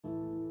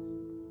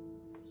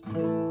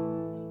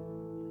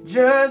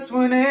just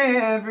when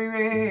every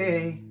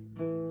ray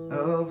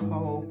of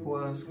hope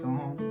was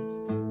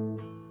gone.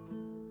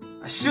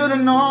 I should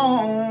have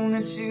known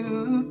that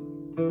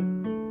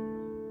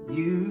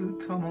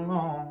you'd come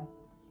along.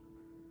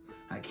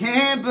 I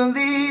can't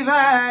believe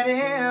I'd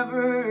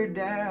ever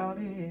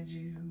doubted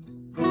you.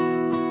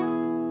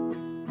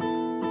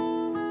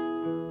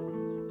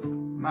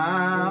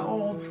 My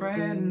old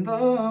friend,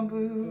 the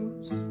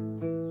blues.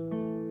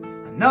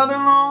 Another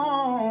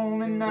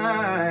lonely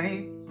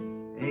night,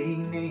 a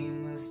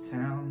nameless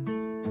town.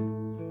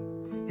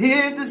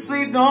 If the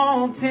sleep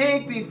don't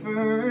take me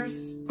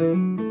first,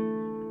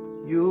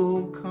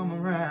 you'll come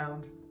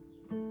around.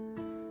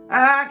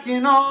 I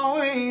can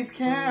always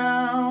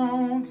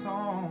count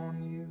on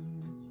you.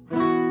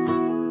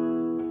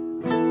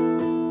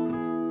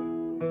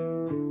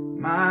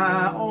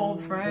 My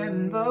old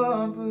friend,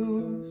 the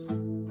blues.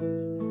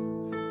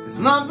 'Cause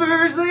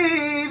lovers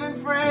leaving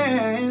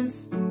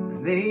friends,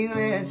 they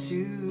let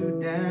you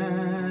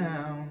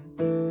down.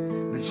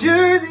 But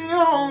you're the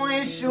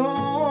only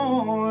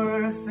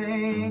sure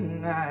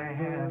thing I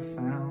have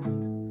found.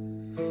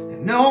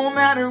 And no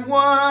matter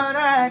what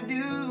I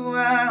do,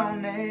 I'll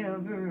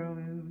never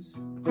lose.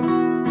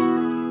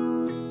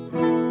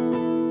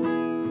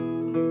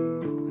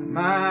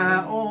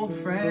 My old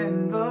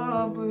friend,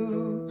 the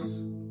blues.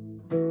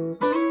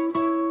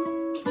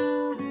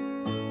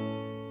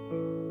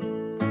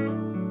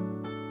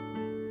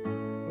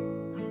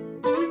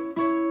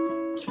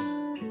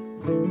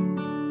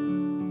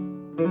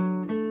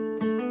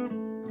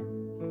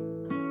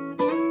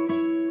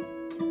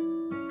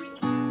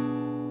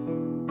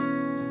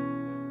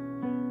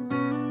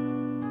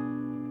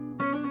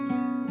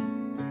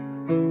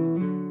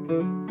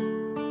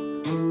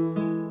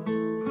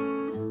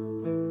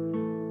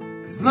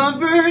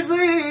 Lovers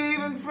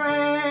leaving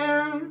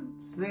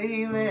friends,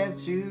 they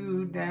let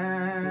you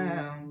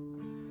down.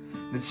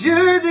 But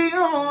you're the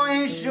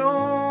only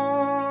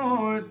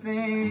sure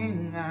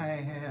thing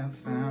I have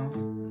found.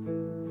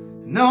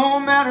 No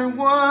matter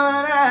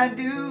what I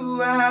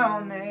do,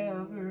 I'll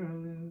never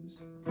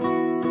lose.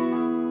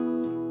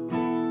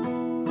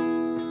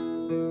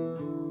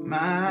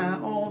 My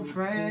old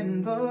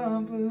friend,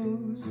 the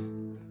blues.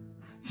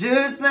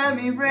 Just let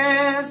me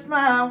rest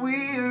my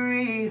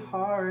weary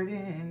heart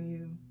in you.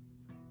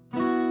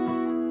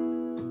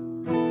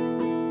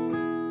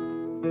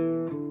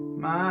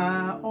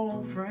 My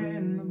old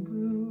friend,